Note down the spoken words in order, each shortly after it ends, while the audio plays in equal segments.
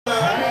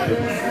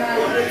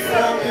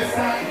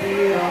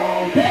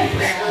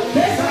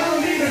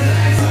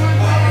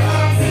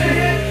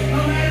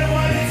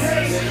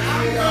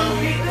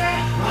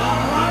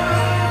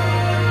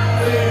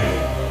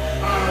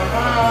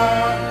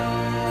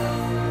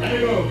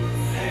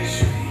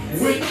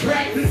With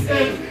practice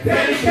and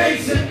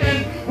dedication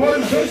and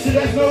motivation,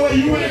 there's no way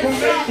you ain't gonna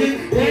make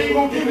it. They ain't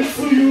gonna give it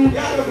to you, you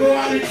gotta go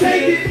out and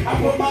take it. I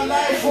put my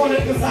life on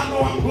it cause I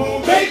know I'm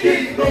gonna make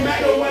it. No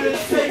matter what it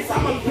takes,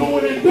 I'ma do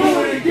it and do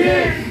it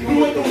again.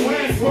 Do it the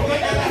win, smoke the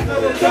L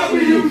after the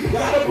W.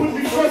 Gotta put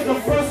me first, the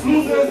first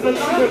loser is the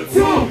number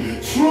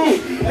 2. True,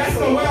 that's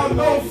the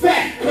well-known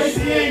fact.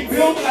 Crazy ain't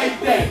built like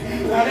that.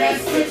 Now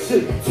that's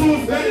fiction. 2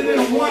 is better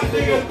than 1,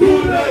 nigga,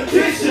 do the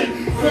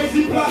addition.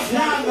 Crazy plus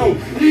Yahno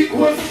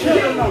equals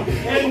killing them.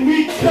 And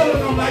we killing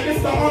them like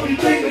it's the only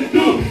thing to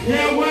do.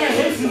 Yeah, we're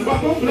Haitians,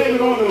 but don't blame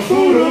it on the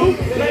voodoo.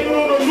 Blame it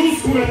on the loose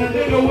squid, a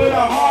nigga with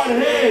a hard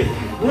head.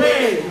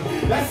 Red,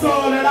 that's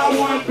all that I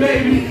want,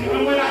 baby.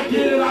 And when I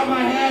get it, I'ma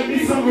have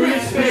me some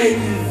rich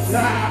babies. I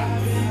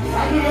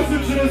can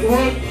listen to this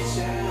one,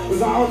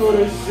 cause I don't know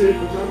this shit,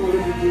 but I'm gonna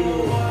listen to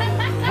it.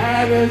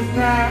 Heaven's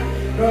not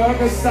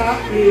gonna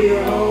stop me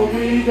or hold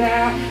me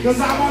down, cause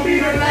I'm gonna be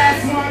the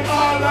last one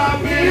all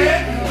up in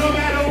it. No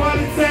matter what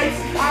it takes,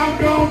 I'm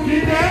gonna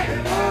get that.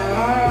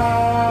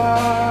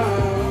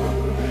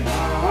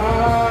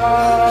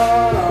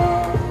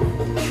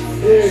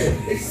 Yeah.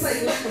 They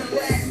say let the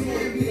last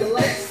man be the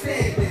last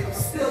standing. I'm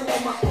still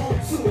on my own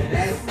too, and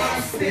that's my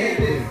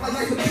standing. I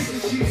like the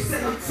bitches you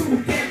said I'm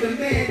too damn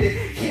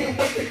demanding. Can't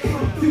wait to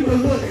come through the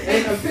hood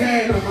and the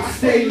phantom. I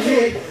stay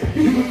lit,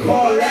 you can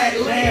call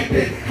that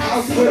lamping.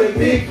 House with a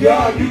big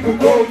yard, you can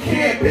go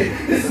camping.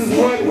 This is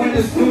what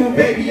winners do,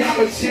 baby, I'm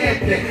a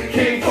champion.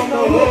 Came from the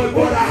hood,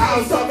 bought a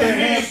house up in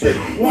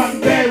Hampton.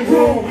 1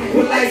 bedroom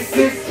with like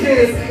 6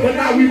 kids, but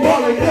now we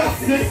ballin' got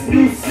 6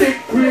 new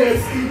sick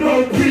cribs.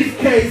 No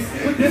briefcase,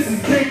 but this is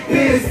big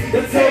biz.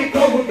 The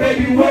takeover,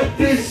 baby, what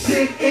this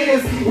shit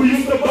is. We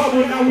used to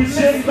bubble, now we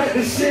just let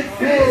the shit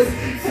fizz.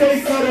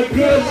 Taste of the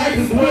good life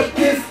is what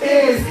this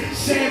is.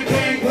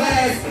 Champagne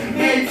glass,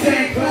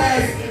 maintain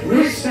class,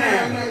 rich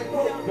now.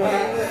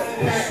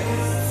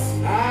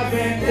 I've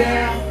been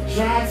down,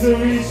 trying to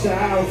reach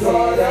out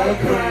for the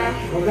crown.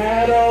 No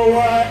matter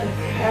what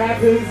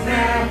happens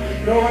now,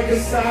 no one can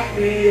stop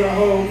me or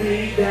hold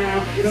me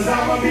down. Cause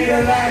I'ma be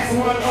the last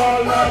one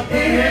all up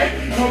in here.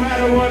 No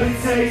matter what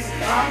it takes,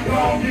 I'm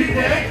gonna be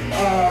there.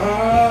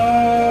 Oh,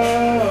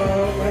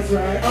 that's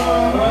right.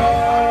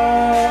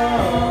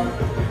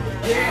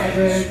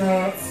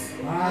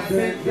 I've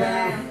been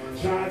down,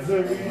 trying to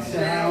reach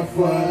out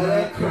for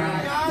the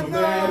crown. No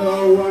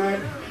matter what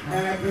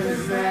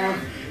happens now,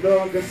 no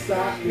one can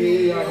stop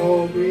me or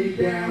hold me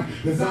down.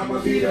 Cause I'ma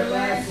be the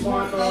last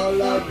one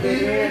all up in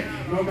here.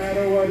 No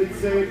matter what it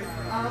takes,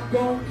 I'm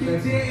gonna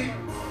get it.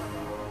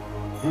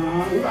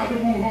 We about to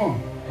move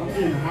on. I'm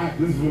getting hot.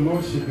 This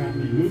velour shit got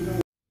me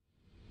losing.